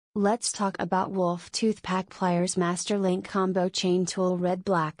Let's talk about Wolf Tooth Pack Pliers Master Link Combo Chain Tool Red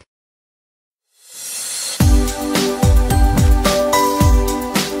Black.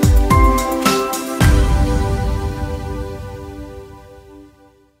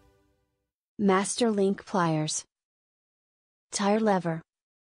 Master Link Pliers, Tyre Lever,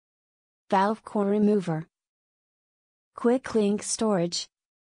 Valve Core Remover, Quick Link Storage,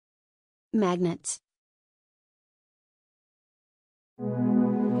 Magnets.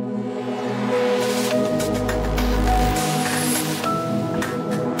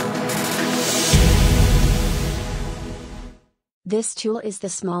 This tool is the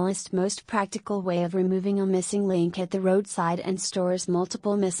smallest, most practical way of removing a missing link at the roadside and stores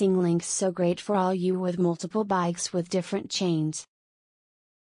multiple missing links, so great for all you with multiple bikes with different chains.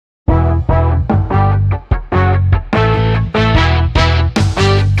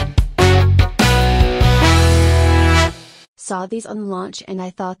 Saw these on launch and I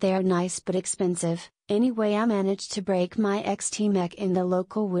thought they are nice but expensive. Anyway, I managed to break my XT mech in the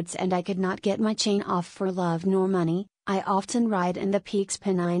local woods and I could not get my chain off for love nor money. I often ride in the peaks,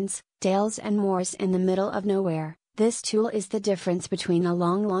 Pennines, dales and moors in the middle of nowhere. This tool is the difference between a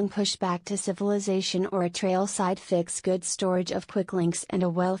long push back to civilization or a trail side fix. Good storage of quick links and a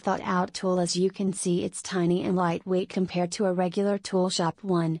well thought out tool. As you can see, it's tiny and lightweight compared to a regular tool shop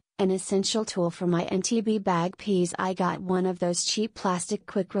one. An essential tool for my NTB bag piece. I got one of those cheap plastic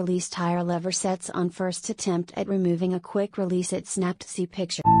quick release tire lever sets on first attempt at removing a quick release. It snapped. See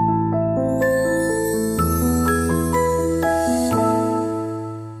picture.